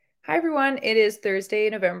Hi, everyone. It is Thursday,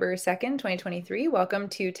 November 2nd, 2023. Welcome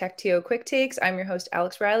to TechTO Quick Takes. I'm your host,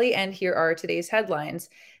 Alex Riley, and here are today's headlines.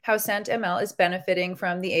 How ScentML is benefiting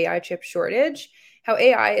from the AI chip shortage, how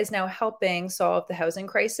AI is now helping solve the housing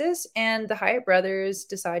crisis, and the Hyatt brothers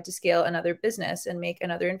decide to scale another business and make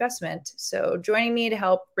another investment. So, joining me to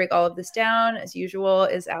help break all of this down, as usual,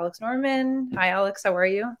 is Alex Norman. Hi, Alex. How are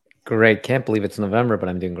you? Great. Can't believe it's November, but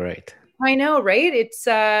I'm doing great. I know, right?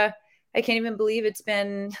 I can't even believe it's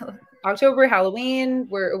been October, Halloween.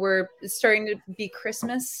 We're starting to be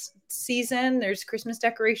Christmas season. There's Christmas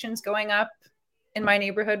decorations going up in my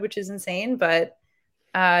neighborhood, which is insane. But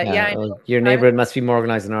yeah, Yeah, I well, know. your neighborhood must be more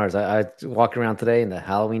organized than ours. I walked around today and the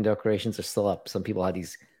Halloween decorations are still up. Some people had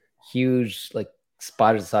these huge, like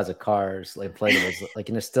spiders the size of cars, like inflatables, like,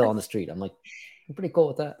 and they're still on the street. I'm like, I'm pretty cool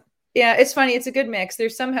with that. Yeah, it's funny. It's a good mix.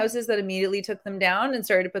 There's some houses that immediately took them down and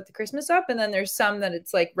started to put the Christmas up, and then there's some that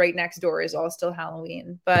it's like right next door is all still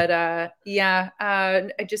Halloween. But yeah,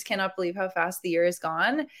 I just cannot believe how fast the year is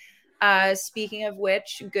gone. Speaking of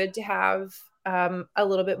which, good to have a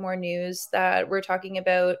little bit more news that we're talking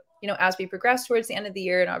about, as we progress towards the end of the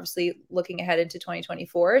year and obviously looking ahead into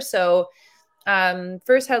 2024. So,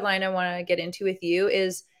 first headline I want to get into with you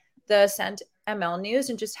is the Scent ML news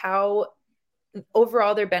and just how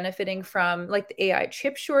overall they're benefiting from like the AI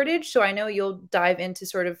chip shortage. So I know you'll dive into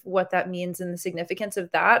sort of what that means and the significance of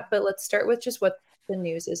that, but let's start with just what the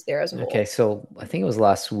news is there as a Okay, whole. so I think it was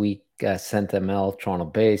last week, CentML,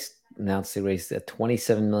 Toronto-based, announced they raised a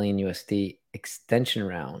 27 million USD extension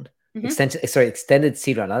round. Mm-hmm. Extended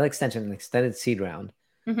seed round, not extension, an extended seed round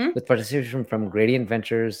Mm-hmm. with participation from Gradient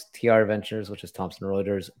Ventures, TR Ventures, which is Thomson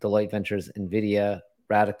Reuters, Deloitte Ventures, NVIDIA,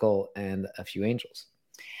 Radical, and a few angels.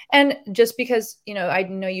 And just because, I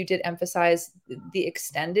know you did emphasize the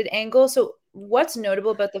extended angle. So what's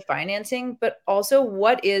notable about the financing, but also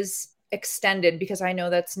what is extended? Because I know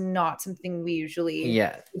that's not something we usually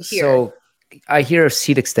Yeah. hear. So I hear of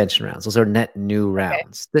seed extension rounds. Those are net new Okay.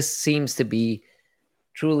 rounds. This seems to be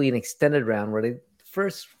truly an extended round where they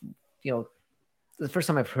first, you know, the first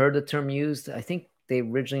time I've heard the term used, I think they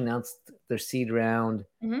originally announced their seed round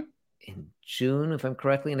Mm-hmm. in June, if I'm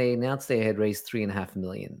correctly, and they announced they had raised 3.5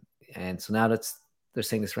 million. And so now they're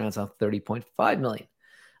saying this round's on 30.5 million.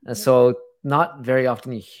 And so not very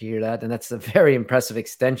often you hear that, and that's a very impressive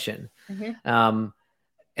extension. Mm-hmm. Um,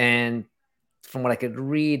 and from what I could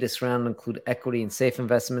read, this round will include equity and safe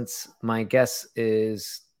investments. My guess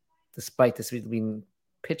is, despite this being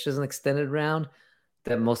pitched as an extended round,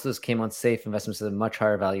 that most of this came on safe investments at a much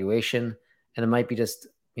higher valuation. And it might be just,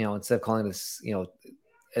 instead of calling this,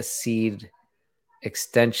 a seed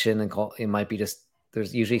extension and call it might be just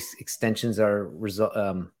there's usually extensions are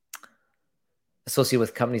associated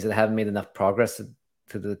with companies that haven't made enough progress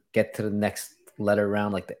to get to the next letter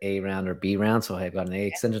round, like the A round or B round. So I got an A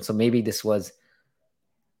extension. So maybe this was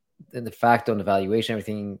the facto and the valuation,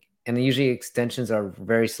 everything. And usually extensions are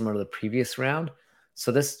very similar to the previous round.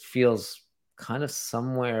 So this feels kind of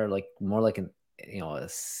somewhere like more like a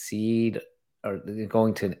seed or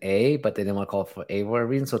going to an A, but they didn't want to call it for A for a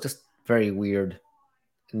reason. So just very weird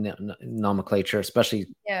nomenclature, especially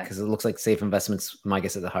Yeah. because it looks like safe investments, my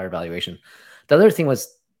guess, at a higher valuation. The other thing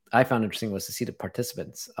I found interesting was to see the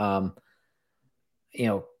participants. You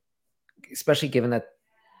know, especially given that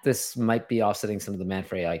this might be offsetting some of the demand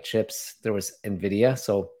for AI chips. There was NVIDIA.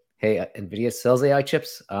 So, hey, NVIDIA sells AI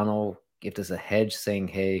chips. I don't know if there's a hedge saying,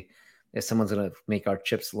 hey, if someone's going to make our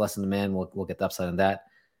chips less in demand, we'll get the upside on that.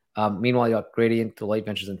 Meanwhile, you got Gradient, Deloitte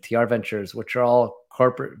Ventures, and TR Ventures, which are all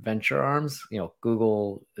corporate venture arms.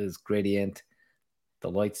 Google is Gradient,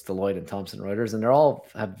 Deloitte's Deloitte, and Thomson Reuters, and they're all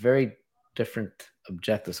have very different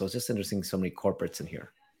objectives. So it's just interesting so many corporates in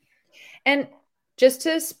here. And just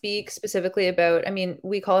to speak specifically about, I mean,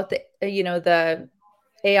 we call it the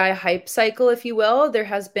AI hype cycle, if you will. There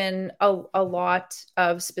has been a lot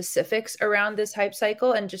of specifics around this hype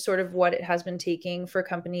cycle and just sort of what it has been taking for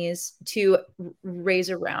companies to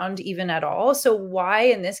raise around even at all. So why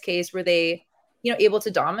in this case were they, able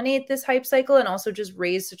to dominate this hype cycle and also just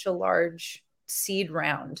raise such a large seed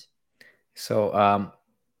round? So I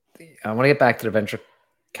want to get back to the venture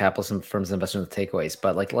capitalists and firms investing in the takeaways,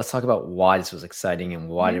 but let's talk about why this was exciting and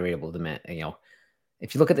why they Mhm. were able to demand.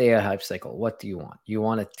 If you look at the AI hype cycle, what do you want? You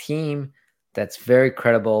want a team that's very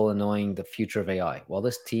credible in knowing the future of AI. Well,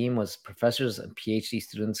 this team was professors and PhD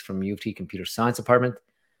students from U of T Computer Science Department,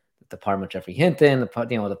 the department of Jeffrey Hinton, the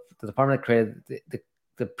department that created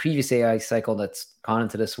the previous AI cycle that's gone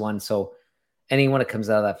into this one. So anyone that comes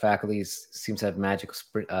out of that faculty seems to have magic,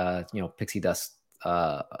 pixie dust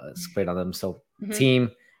sprayed on them. So Mhm. team,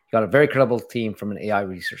 you got a very credible team from an AI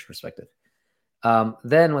research perspective.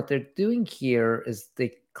 Then what they're doing here is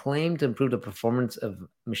they claim to improve the performance of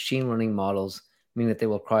machine learning models, meaning that they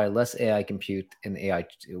will require less AI compute and AI,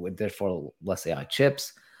 therefore less AI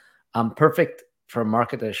chips. Perfect for a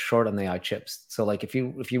market that is short on AI chips. So like if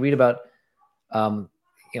you read about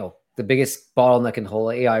the biggest bottleneck in the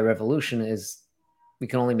whole AI revolution is we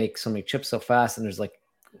can only make so many chips so fast, and there's a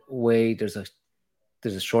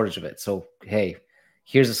shortage of it. So hey,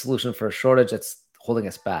 here's a solution for a shortage that's holding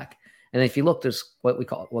us back. And if you look, there's what we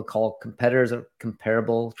call competitors or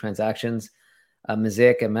comparable transactions.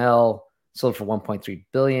 Mosaic ML sold for 1.3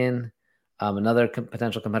 billion. Another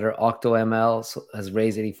potential competitor, OctoML, has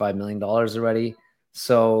raised $85 million already.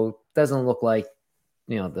 So it doesn't look like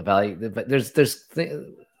the value. There's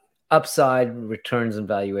upside returns and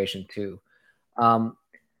valuation too.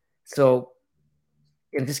 So,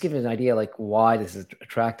 and just give you an idea like why this is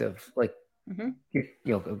attractive. Like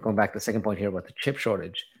going back to the second point here about the chip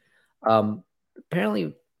shortage.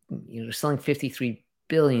 Apparently, they're selling $53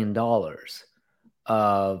 billion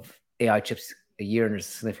of AI chips a year, and there's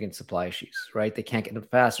significant supply issues, right? They can't get them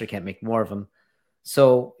faster, can't make more of them.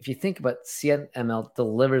 So if you think about CNML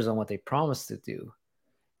delivers on what they promised to do,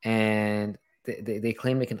 and they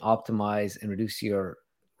claim they can optimize and reduce your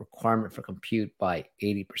requirement for compute by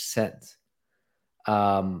 80%.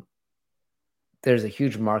 There's a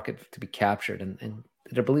huge market to be captured, and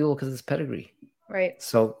they're believable because of this pedigree. Right.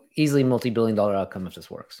 So easily multi-billion-dollar outcome if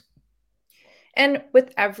this works. And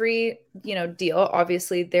with every, deal,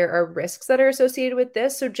 obviously there are risks that are associated with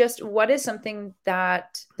this. So just what is something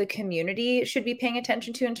that the community should be paying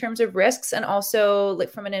attention to in terms of risks, and also like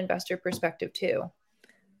from an investor perspective too?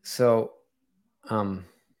 So I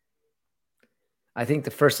think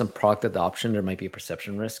the first, some product adoption, there might be a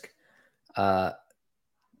perception risk. I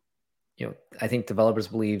think developers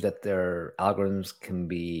believe that their algorithms can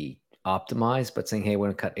be optimized, but saying, hey, we're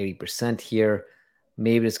going to cut 80% here.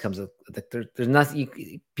 Maybe this comes there's nothing.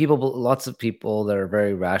 Lots of people that are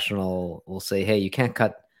very rational will say, hey, you can't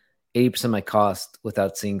cut 80% of my cost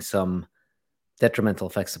without seeing some detrimental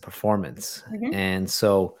effects of performance. And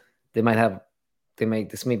so this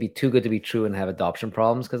may be too good to be true and have adoption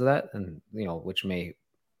problems because of that, and which may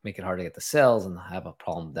make it hard to get the sales and have a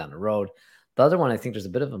problem down the road. The other one, I think there's a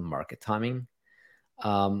bit of a market timing.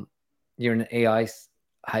 You're in an AI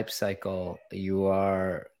hype cycle. You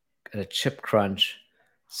are at a chip crunch.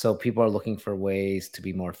 So people are looking for ways to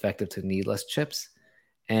be more effective, to need less chips.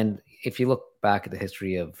 And if you look back at the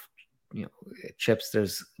history of chips,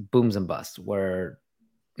 there's booms and busts where,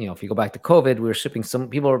 if you go back to COVID, we were shipping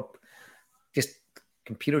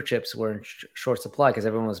computer chips were in short supply because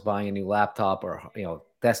everyone was buying a new laptop or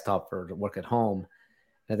desktop for work at home.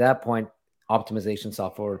 And at that point, optimization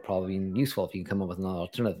software would probably be useful if you can come up with another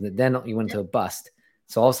alternative. Then you went into a bust.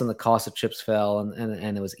 So all of a sudden the cost of chips fell,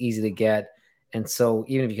 and it was easy to get. And so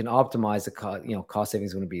even if you can optimize the cost, cost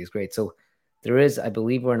savings is going to be as great. So there is, I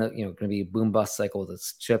believe, we're in a going to be a boom bust cycle with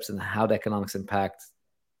its chips, and how the economics impact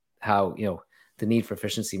how the need for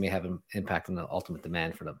efficiency may have an impact on the ultimate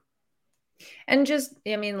demand for them. And just,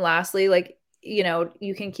 lastly,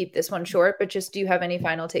 you can keep this one short, but just, do you have any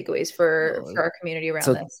final takeaways for our community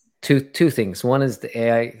around this? Two things. One is the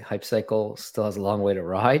AI hype cycle still has a long way to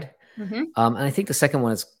ride. And I think the second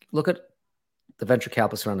one is look at the venture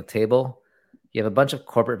capitalists around the table. You have a bunch of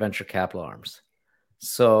corporate venture capital arms.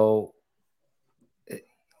 So,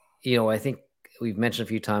 I think we've mentioned a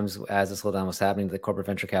few times as the slowdown was happening, the corporate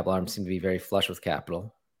venture capital arms seem to be very flush with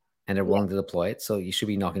capital, and they're willing to deploy it. So you should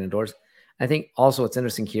be knocking the doors. I think also what's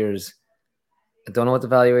interesting here is, I don't know what the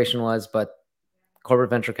valuation was, but corporate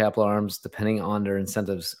venture capital arms, depending on their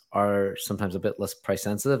incentives, are sometimes a bit less price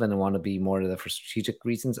sensitive, and they want to be more for strategic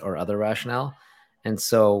reasons or other rationale. And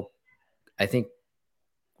so I think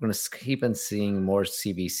we're going to keep on seeing more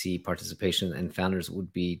CVC participation, and founders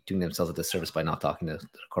would be doing themselves a disservice by not talking to the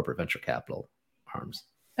corporate venture capital arms.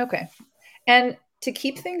 Okay. And to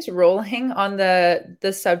keep things rolling on the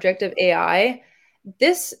subject of AI,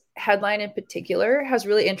 this headline in particular has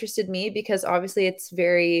really interested me because obviously it's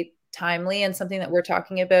very timely and something that we're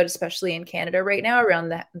talking about, especially in Canada right now around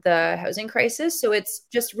the housing crisis. So it's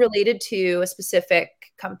just related to a specific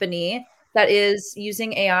company that is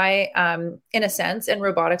using AI in a sense, and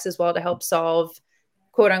robotics as well, to help solve,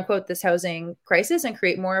 quote unquote, this housing crisis and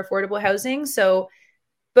create more affordable housing. So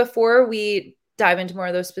before we dive into more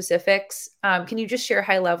of those specifics, can you just share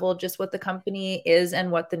high level just what the company is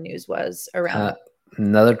and what the news was around it?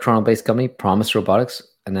 Another Toronto-based company, Promise Robotics,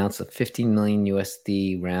 announced a $15 million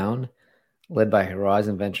USD round led by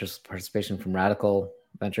Horizon Ventures, participation from Radical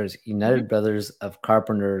Ventures, United Brothers of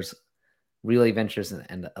Carpenters, Relay Ventures,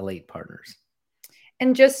 and Elite Partners.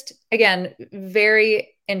 And just again, very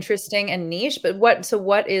interesting and niche, but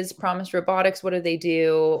what is Promise Robotics? What do they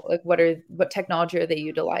do? Like what technology are they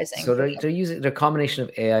utilizing So for they're using their combination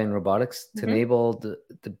of AI and robotics to the enable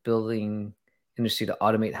the building industry to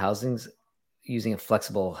automate housings using a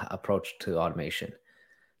flexible approach to automation.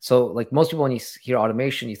 So like most people, when you hear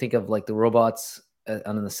automation, you think of like the robots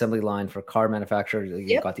on an assembly line for a car manufacturer. You've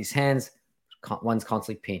Yep. got these hands, one's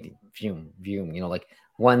constantly painting, fume, like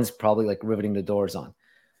one's probably like riveting the doors on.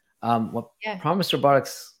 What Yeah. Promise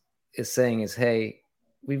Robotics is saying is, hey,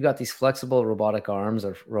 we've got these flexible robotic arms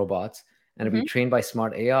or robots, and it'll be Hmm. trained by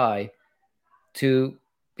smart AI to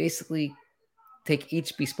basically take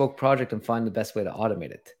each bespoke project and find the best way to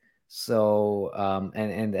automate it. So,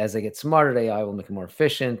 and as they get smarter, AI will make it more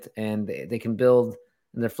efficient, and they can build,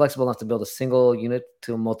 and they're flexible enough to build a single unit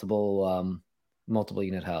to a multiple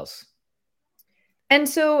unit house. And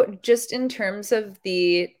so just in terms of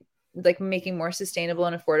the like making more sustainable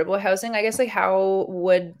and affordable housing, I guess like how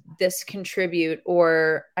would this contribute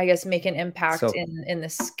or I guess make an impact So in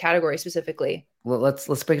this category specifically? let's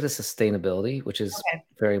break it to sustainability, which is Okay.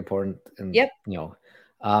 very important. And Yep.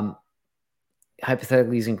 um,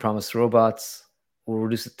 hypothetically, using promised robots will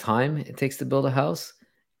reduce the time it takes to build a house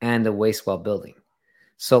and the waste while building.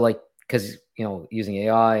 So, like, because using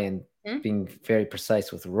AI and Mhm. being very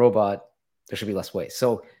precise with a robot, there should be less waste.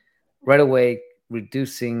 So, right away,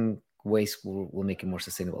 reducing waste will make it more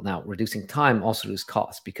sustainable. Now, reducing time also reduces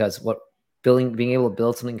cost because being able to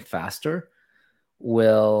build something faster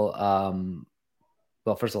will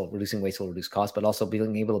well, first of all, reducing waste will reduce cost, but also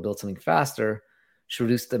being able to build something faster should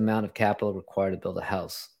reduce the amount of capital required to build a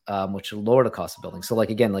house, which will lower the cost of building. So, like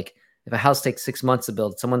again, like if a house takes 6 months to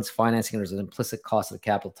build, someone's financing, there's an implicit cost of the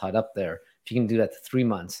capital tied up there. If you can do that to 3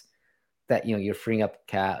 months, that you're freeing up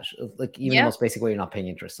cash. Like even the Yep. most basic way, you're not paying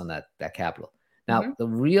interest on that capital. Now,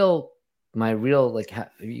 Hmm. my real like,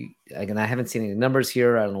 again, I haven't seen any numbers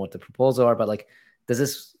here. I don't know what the proposals are, but like, does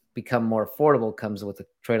this become more affordable? Comes with the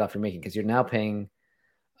trade off you're making because you're now paying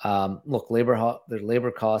look, their labor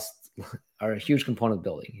costs are a huge component of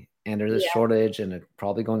building, and there's a Yeah. shortage, and it's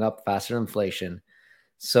probably going up faster than inflation.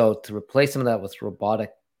 So to replace some of that with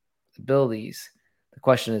robotic abilities, the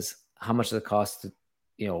question is how much does it cost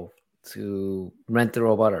to rent the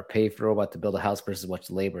robot or pay for the robot to build a house versus what's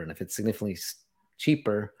labor, and if it's significantly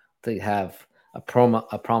cheaper to have a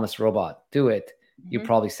promised robot do it, you're Hmm.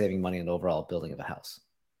 probably saving money in the overall building of a house.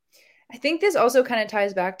 I think this also kind of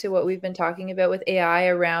ties back to what we've been talking about with AI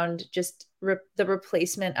around just the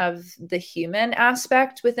replacement of the human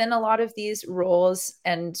aspect within a lot of these roles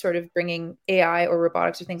and sort of bringing AI or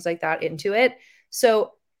robotics or things like that into it.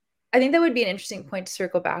 So I think that would be an interesting point to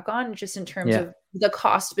circle back on just in terms Yeah. of the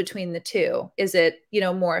cost between the two. Is it,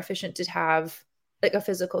 more efficient to have like a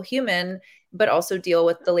physical human, but also deal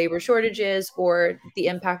with the labor shortages or the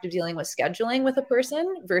impact of dealing with scheduling with a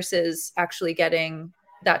person versus actually getting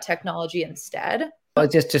that technology instead?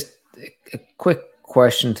 Just a quick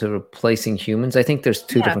question to replacing humans. I think there's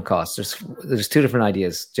two Yeah. different costs. There's two different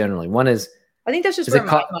ideas generally. One I think that's just is where it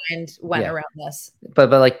my cost? mind went Yeah, around this.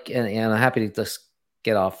 but like, and I'm happy to just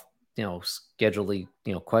get off schedulely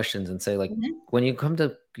questions and say like Mhm. when you come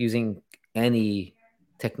to using any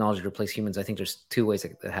technology to replace humans, I think there's two ways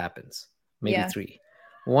that happens, maybe Yeah. three.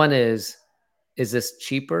 One is this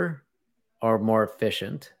cheaper or more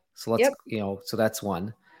efficient? So let's Yep. so that's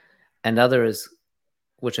one. Another is,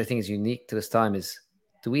 which I think is unique to this time, is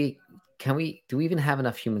do we even have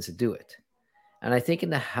enough humans to do it? And I think in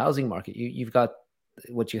the housing market, you've got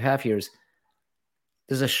what you have here is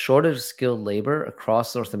there's a shortage of skilled labor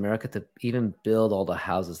across North America to even build all the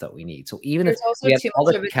houses that we need. So even if There's also we have too all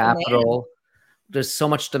much the of a demand. capital, there's so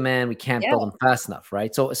much demand we can't Yeah. build them fast enough,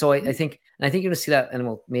 right? So I Mhm. think, and I think you're gonna see that, and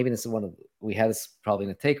well, maybe this is one of we had this probably in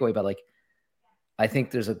the takeaway, but like I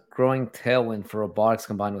think there's a growing tailwind for robotics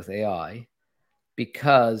combined with AI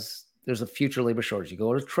because there's a future labor shortage. You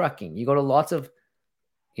go to trucking, you go to lots of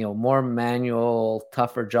more manual,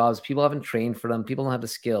 tougher jobs. People haven't trained for them. People don't have the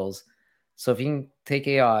skills. So if you can take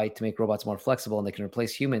AI to make robots more flexible and they can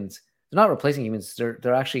replace humans, they're not replacing humans.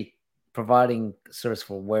 They're actually providing service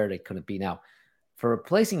for where they couldn't be now. For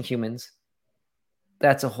replacing humans,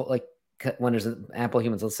 that's a whole like when there's ample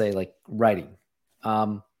humans, let's say like writing.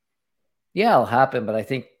 Um, yeah, it'll happen, but I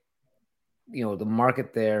think the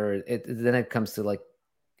market there. Then it comes to like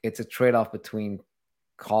it's a trade off between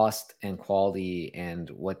cost and quality and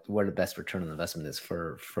where the best return on investment is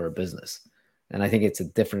for a business. And I think it's a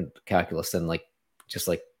different calculus than like just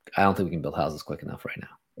like I don't think we can build houses quick enough right now.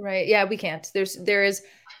 Right. Yeah, we can't. There is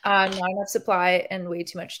not enough supply and way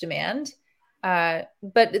too much demand.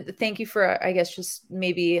 But thank you for, I guess, just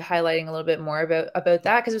maybe highlighting a little bit more about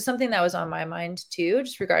that, because it was something that was on my mind too,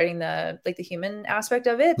 just regarding the human aspect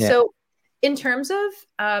of it. Yeah. So in terms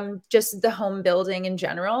of just the home building in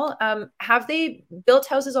general, have they built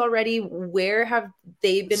houses already? Where have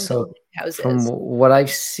they been building So from houses? what I've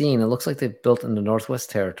seen, it looks like they've built in the Northwest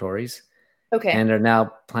Territories, Okay. and they're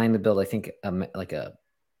now planning to build, I think, like a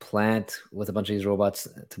plant with a bunch of these robots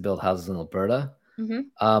to build houses in Alberta.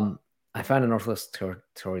 Mm-hmm. Um, I find the Northwest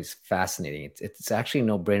Territories fascinating. It's actually a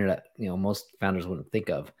no-brainer that most founders wouldn't think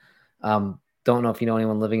of. Don't know if you know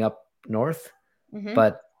anyone living up north, Mm-hmm.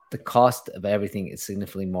 but the cost of everything is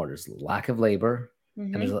significantly more. There's lack of labor,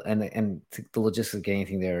 and Mm-hmm. the logistics of getting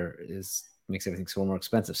anything there makes everything so more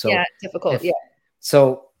expensive. Yeah, So difficult. Yeah. if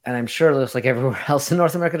so, and I'm sure just like everywhere else in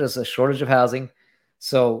North America, there's a shortage of housing.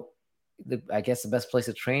 So I guess the best place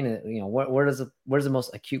to train it, where's the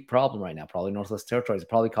most acute problem right now? Probably Northwest Territories. It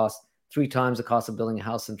probably costs 3 times the cost of building a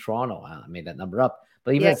house in Toronto. I made that number up,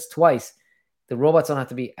 but even Yeah. if it's twice, the robots don't have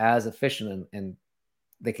to be as efficient, and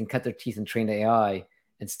they can cut their teeth and train AI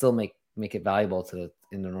and still make it valuable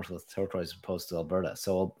in the Northwest Territories as opposed to Alberta.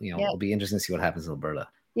 So Yeah. it'll be interesting to see what happens in Alberta.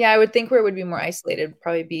 Yeah, I would think where it would be more isolated would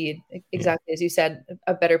probably be exactly as you said,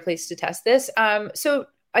 a better place to test this. So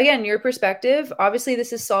again, your perspective, obviously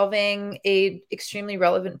this is solving a extremely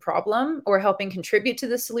relevant problem or helping contribute to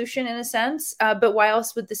the solution in a sense. But why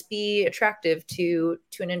else would this be attractive to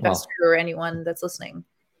an investor Well, or anyone that's listening?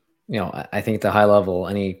 I think at the high level,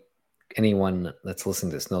 anyone that's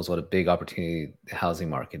listening to this knows what a big opportunity the housing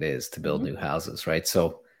market is to build Mhm. new houses, right?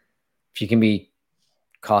 So if you can be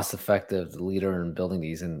cost effective, the leader in building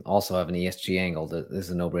these, and also have an ESG angle, that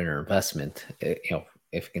is a no-brainer investment.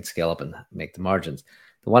 If it can scale up and make the margins.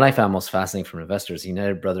 The one I found most fascinating from investors,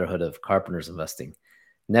 United Brotherhood of Carpenters Investing.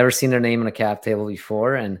 Never seen their name on a cap table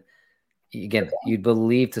before, and again, Okay. you'd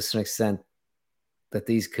believe to some extent that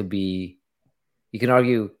these could be. You can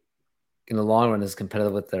argue in the long run is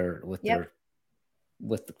competitive Yep.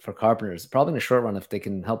 for carpenters. Probably in the short run, if they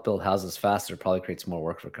can help build houses faster, probably creates more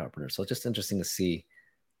work for carpenters. So it's just interesting to see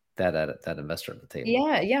that investor at the table.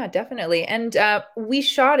 Yeah, yeah, definitely. And we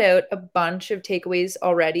shot out a bunch of takeaways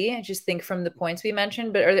already. I just think from the points we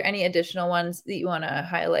mentioned, but are there any additional ones that you want to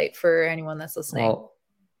highlight for anyone that's listening? Well,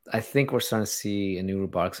 I think we're starting to see a new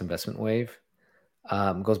robotics investment wave.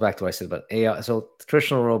 Goes back to what I said about AI. So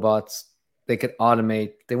traditional robots, they could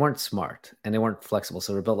automate. They weren't smart and they weren't flexible.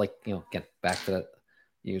 So they're built like, again, back to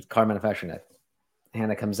car manufacturing. That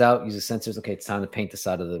hand that comes out, uses sensors. Okay, it's time to paint the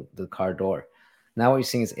side of the car door. Now what you're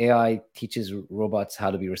seeing is AI teaches robots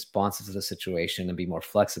how to be responsive to the situation and be more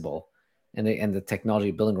flexible. And the technology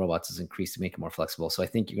of building robots has increased to make it more flexible. So I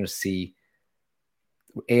think you're going to see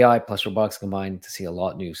AI plus robotics combined to see a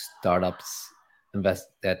lot of new startups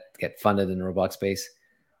that get funded in the robotics space.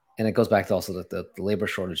 And it goes back to also the labor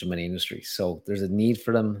shortage in many industries. So there's a need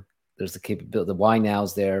for them. There's the capability. The why now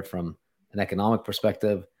is there from an economic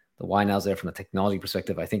perspective. The why now is there from a technology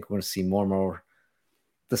perspective. I think we're going to see more and more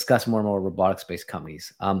robotics based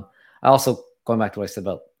companies. I also, going back to what I said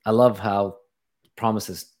about, I love how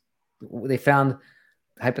promises, they found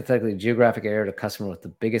hypothetically geographic area to customer with the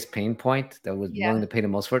biggest pain point that was Yeah. willing to pay the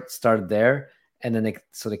most for it, started there, and then they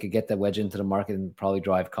could get that wedge into the market and probably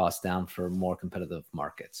drive costs down for more competitive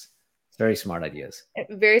markets. It's very smart ideas.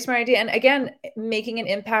 Very smart idea. And again, making an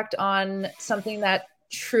impact on something that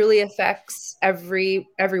truly affects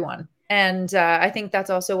everyone. And I think that's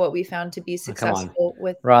also what we found to be Oh, come on, successful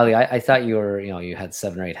with. Riley. I thought you had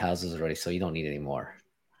 7 or 8 houses already, so you don't need any more.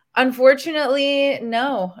 Unfortunately,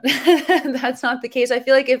 no, that's not the case. I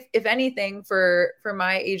feel like if anything, for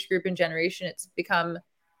my age group and generation, it's become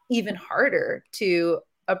even harder to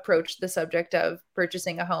approach the subject of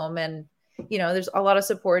purchasing a home. And there's a lot of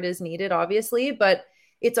support is needed, obviously, but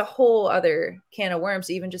it's a whole other can of worms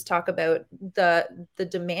to even just talk about the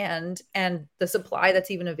demand and the supply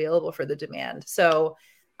that's even available for the demand. So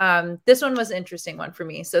this one was an interesting one for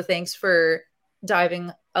me. So thanks for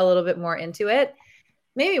diving a little bit more into it.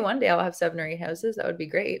 Maybe one day I'll have 7 or 8 houses. That would be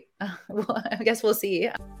great. Well, I guess we'll see.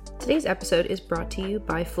 Today's episode is brought to you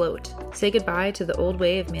by Float. Say goodbye to the old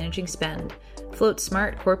way of managing spend. Float's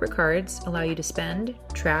smart corporate cards allow you to spend,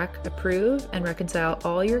 track, approve, and reconcile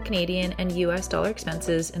all your Canadian and US dollar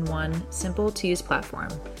expenses in one simple to use platform.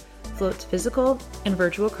 Float's physical and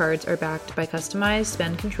virtual cards are backed by customized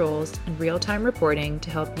spend controls and real-time reporting to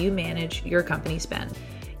help you manage your company spend.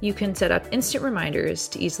 You can set up instant reminders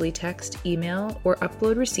to easily text, email, or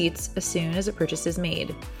upload receipts as soon as a purchase is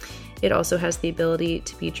made. It also has the ability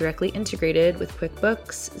to be directly integrated with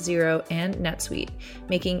QuickBooks, Xero, and NetSuite,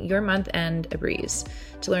 making your month end a breeze.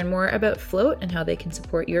 To learn more about Float and how they can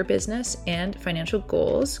support your business and financial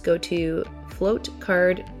goals, go to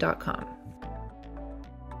floatcard.com.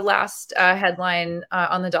 Last headline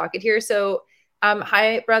on the docket here. So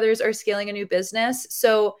Hyatt Brothers are scaling a new business.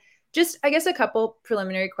 So just, I guess, a couple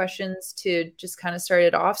preliminary questions to just kind of start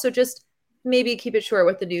it off. So just maybe keep it short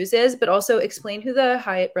what the news is, but also explain who the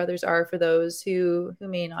Hyatt brothers are for those who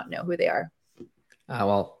may not know who they are.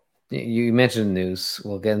 Well, you mentioned news.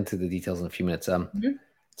 We'll get into the details in a few minutes.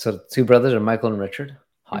 So the two brothers are Michael and Richard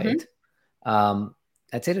Hyatt.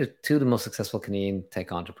 I'd say they're two of the most successful Canadian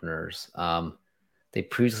tech entrepreneurs. They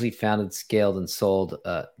previously founded, scaled, and sold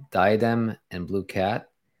Diadem and Blue Cat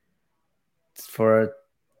for a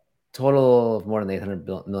total of more than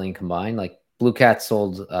 800 million combined. Like Blue Cat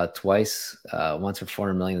sold twice, once for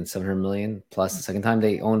 400 million and 700 million. Plus the second time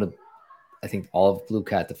they owned, I think, all of Blue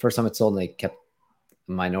Cat. The first time it sold, they kept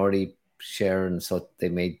a minority share, and so they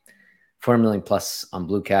made 400 million plus on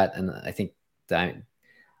Blue Cat, and I think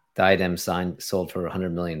Diadem sold for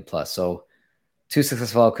 100 million plus. So two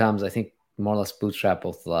successful outcomes. I think more or less bootstrap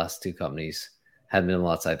both the last two companies, had minimal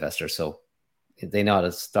outside investors. So they know how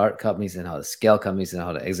to start companies and how to scale companies and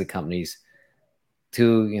how to exit companies.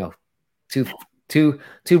 Two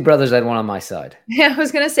brothers I'd want on my side. Yeah, I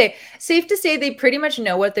was going to say, safe to say they pretty much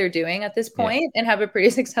know what they're doing at this point and have a pretty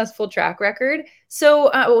successful track record. So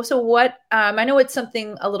what, I know it's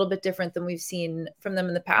something a little bit different than we've seen from them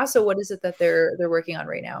in the past. So what is it that they're working on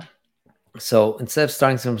right now? So instead of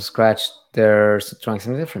starting from scratch, they're trying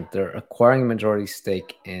something different. They're acquiring a majority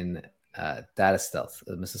stake in Data Stealth,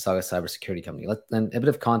 a Mississauga cybersecurity company. And a bit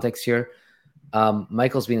of context here.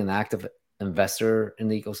 Michael's been an active investor in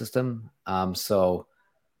the ecosystem. So,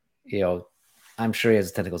 I'm sure he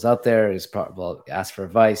has tentacles out there. He's probably asked for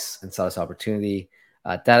advice and saw this opportunity.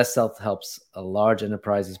 Data Stealth helps large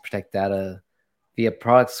enterprises protect data via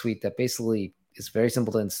product suite that basically is very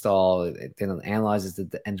simple to install. It then analyzes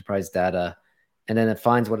the enterprise data, and then it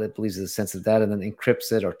finds what it believes is sensitive data, and then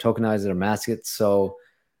encrypts it or tokenizes it or masks it. So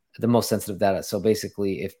the most sensitive data. So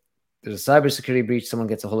basically, if there's a cybersecurity breach, someone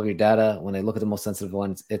gets a hold of your data. When they look at the most sensitive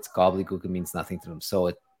ones, it's gobbledygook. It means nothing to them. So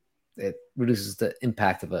it reduces the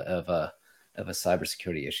impact of a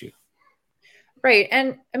cybersecurity issue. Right.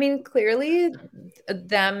 And I mean, clearly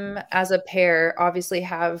them as a pair obviously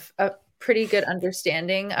have a pretty good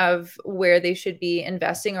understanding of where they should be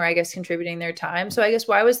investing, or I guess contributing their time. So I guess,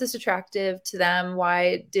 why was this attractive to them?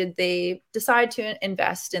 Why did they decide to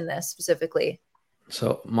invest in this specifically?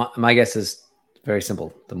 So my guess is very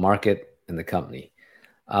simple: the market and the company.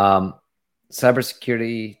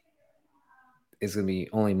 Cybersecurity is going to be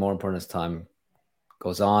only more important as time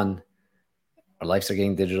goes on. Our lives are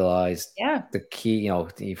getting digitalized. Yeah. The key,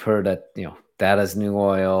 you've heard that, data is new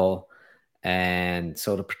oil. And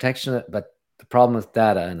so the protection, but the problem with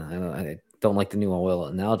data, and I don't like the new oil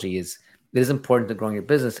analogy, is it is important to growing your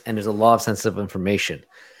business, and there's a lot of sensitive information.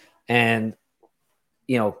 And,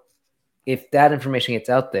 if that information gets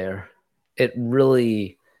out there, it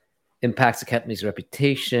really impacts the company's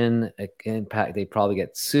reputation. They probably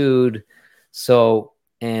get sued. So,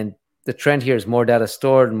 and the trend here is more data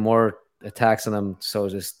stored and more attacks on them. So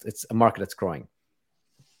it's a market that's growing.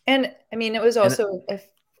 And I mean, it was also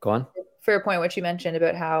go on. Fair point what you mentioned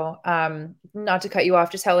about how, not to cut you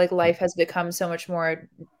off, just how like life has become so much more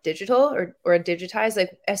digital or digitized,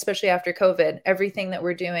 like especially after COVID. Everything that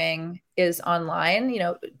we're doing is online,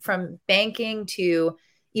 from banking to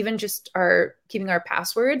even just keeping our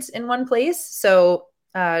passwords in one place. So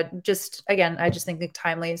just again, I just think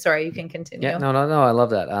timely. Sorry, you can continue. Yeah, no, I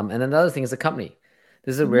love that. And another thing is the company.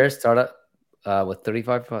 This is a rare startup with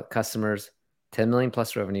 35 customers, 10 million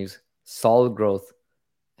plus revenues, solid growth,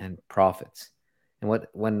 and profits. And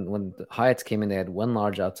when the Hyatts came in, they had one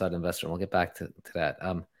large outside investor, and we'll get back to that.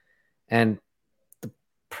 And the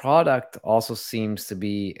product also seems to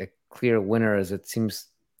be a clear winner, as it seems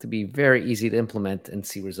to be very easy to implement and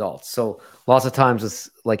see results. So lots of times it's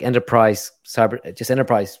like enterprise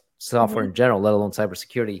software in general, let alone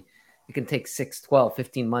cybersecurity. It can take 6, 12,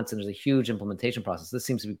 15 months, and there's a huge implementation process. This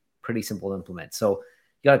seems to be pretty simple to implement. So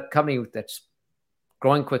you got a company that's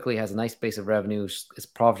growing quickly, has a nice base of revenues, is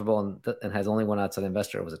profitable, and has only one outside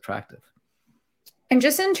investor. It was attractive. And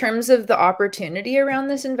just in terms of the opportunity around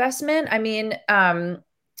this investment, I mean,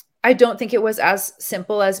 I don't think it was as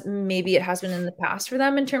simple as maybe it has been in the past for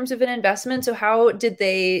them in terms of an investment. So how did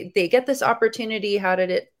they get this opportunity? How did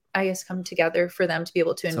it, I guess, come together for them to be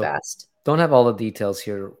able to invest? Don't have all the details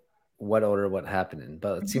here, what order, what happened in,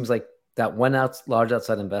 but it seems like that one large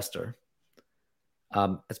outside investor,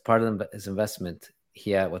 as part of his investment,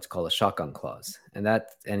 he had what's called a shotgun clause, and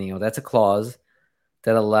that's a clause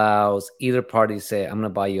that allows either party to say, I'm going to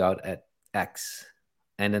buy you out at X.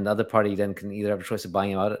 And then the other party then can either have a choice of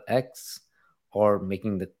buying you out at X or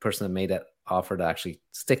making the person that made that offer to actually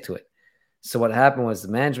stick to it. So what happened was the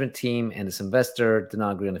management team and this investor did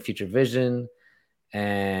not agree on the future vision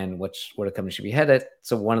and where the company should be headed.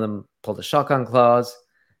 So one of them pulled a shotgun clause.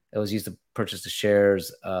 It was used to purchase the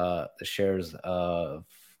shares of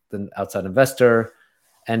the outside investor.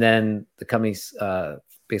 And then the company's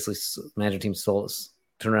basically management team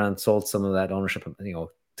turned around and sold some of that ownership,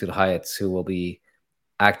 to the Hyatts, who will be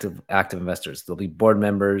active investors. There'll be board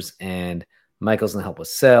members, and Michael's going to help with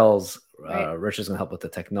sales. Right. Richard's going to help with the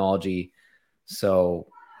technology. So,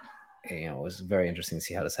 it was very interesting to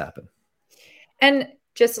see how this happened. And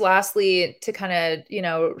just lastly, to kind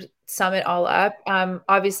of, sum it all up,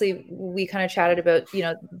 obviously we kind of chatted about,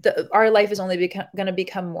 our life is only going to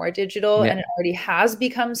become more digital, and it already has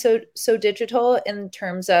become so digital in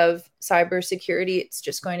terms of cybersecurity. It's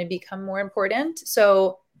just going to become more important.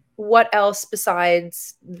 So what else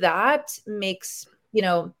besides that makes,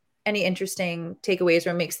 any interesting takeaways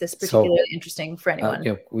or makes this particularly interesting for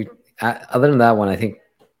anyone? Other than that one, I think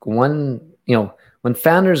when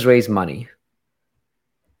founders raise money,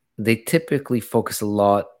 they typically focus a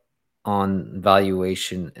lot on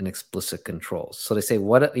valuation and explicit controls. So they say,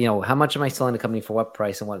 how much am I selling the company for, what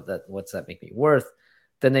price, and what's that make me worth?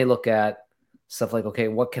 Then they look at stuff like, okay,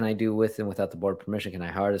 what can I do with and without the board permission? Can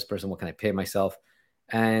I hire this person? What can I pay myself?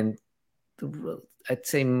 And I'd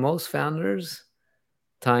say most founders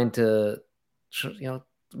tend to,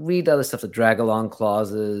 read other stuff, the drag along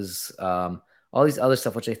clauses, all these other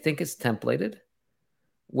stuff, which I think is templated,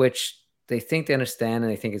 which they think they understand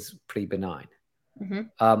and they think it's pretty benign.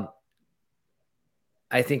 Mm-hmm.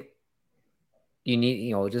 I think you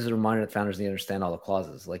need, just a reminder that founders need to understand all the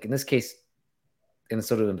clauses. Like in this case, and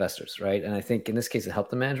so do investors, right? And I think in this case, it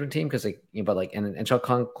helped the management team because, and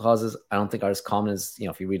shotgun clauses, I don't think are as common as,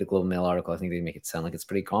 if you read a Global Mail article, I think they make it sound like it's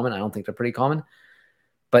pretty common. I don't think they're pretty common.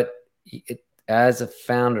 But as a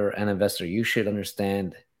founder and investor, you should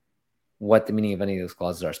understand what the meaning of any of those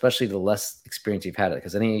clauses are, especially the less experience you've had it.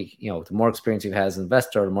 Because the more experience you've had as an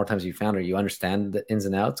investor, the more times you've founder, you understand the ins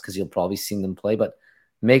and outs because you'll probably seen them play. But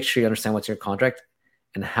make sure you understand what's in your contract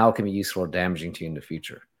and how it can be useful or damaging to you in the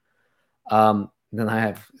future. Then I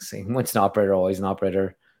have saying, once an operator, always an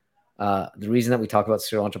operator. The reason that we talk about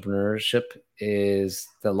serial entrepreneurship is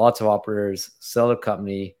that lots of operators sell their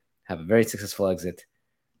company, have a very successful exit.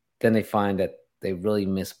 Then they find that they really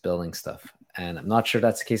miss building stuff. And I'm not sure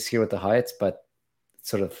that's the case here with the Hyatts, but it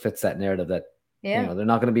sort of fits that narrative that, they're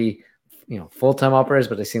not going to be, full-time operators,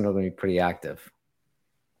 but they seem they're going to be pretty active.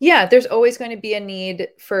 Yeah, there's always going to be a need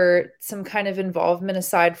for some kind of involvement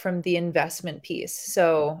aside from the investment piece.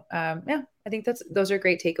 So, I think those are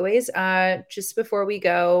great takeaways. Just before we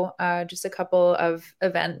go, just a couple of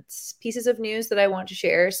pieces of news that I want to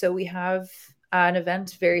share. So we have an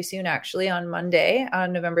event very soon, actually, on Monday,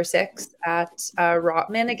 on November 6th at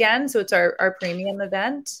Rotman again. So it's our premium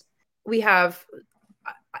event. We have,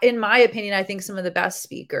 in my opinion, I think some of the best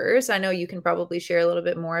speakers. I know you can probably share a little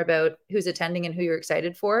bit more about who's attending and who you're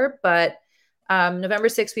excited for, but November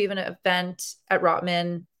 6th, we have an event at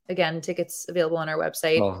Rotman. Again, tickets available on our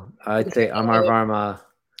website. Well, I'd say Amar Varma.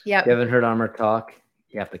 Yeah. If you haven't heard Amar talk,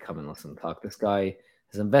 you have to come and listen to talk. This guy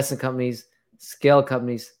has invested in companies, scale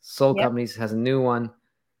companies, sold companies, has a new one.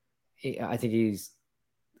 I think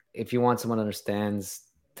if you want someone who understands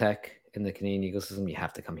tech in the Canadian ecosystem, you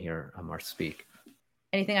have to come hear Amar speak.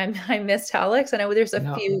 Anything I missed, Alex? I know there's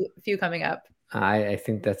a few coming up. I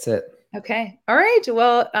think that's it. Okay. All right.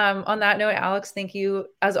 Well, on that note, Alex, thank you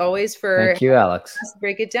as always Thank you, Alex.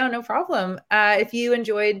 Break it down. No problem. If you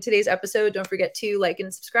enjoyed today's episode, don't forget to like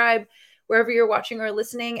and subscribe wherever you're watching or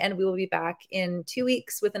listening. And we will be back in 2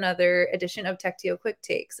 weeks with another edition of Techtio Quick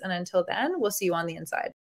Takes. And until then, we'll see you on the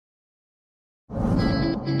inside.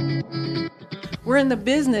 We're in the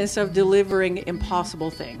business of delivering impossible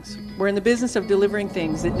things. We're in the business of delivering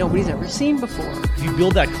things that nobody's ever seen before. If you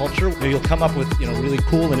build that culture, you'll come up with really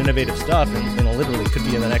cool and innovative stuff, and literally could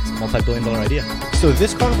be in the next multi-billion-dollar idea. So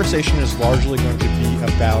this conversation is largely going to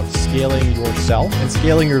be about scaling yourself and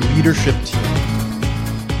scaling your leadership team.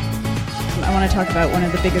 I want to talk about one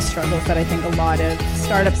of the biggest struggles that I think a lot of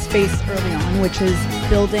startups face early on, which is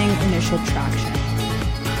building initial traction.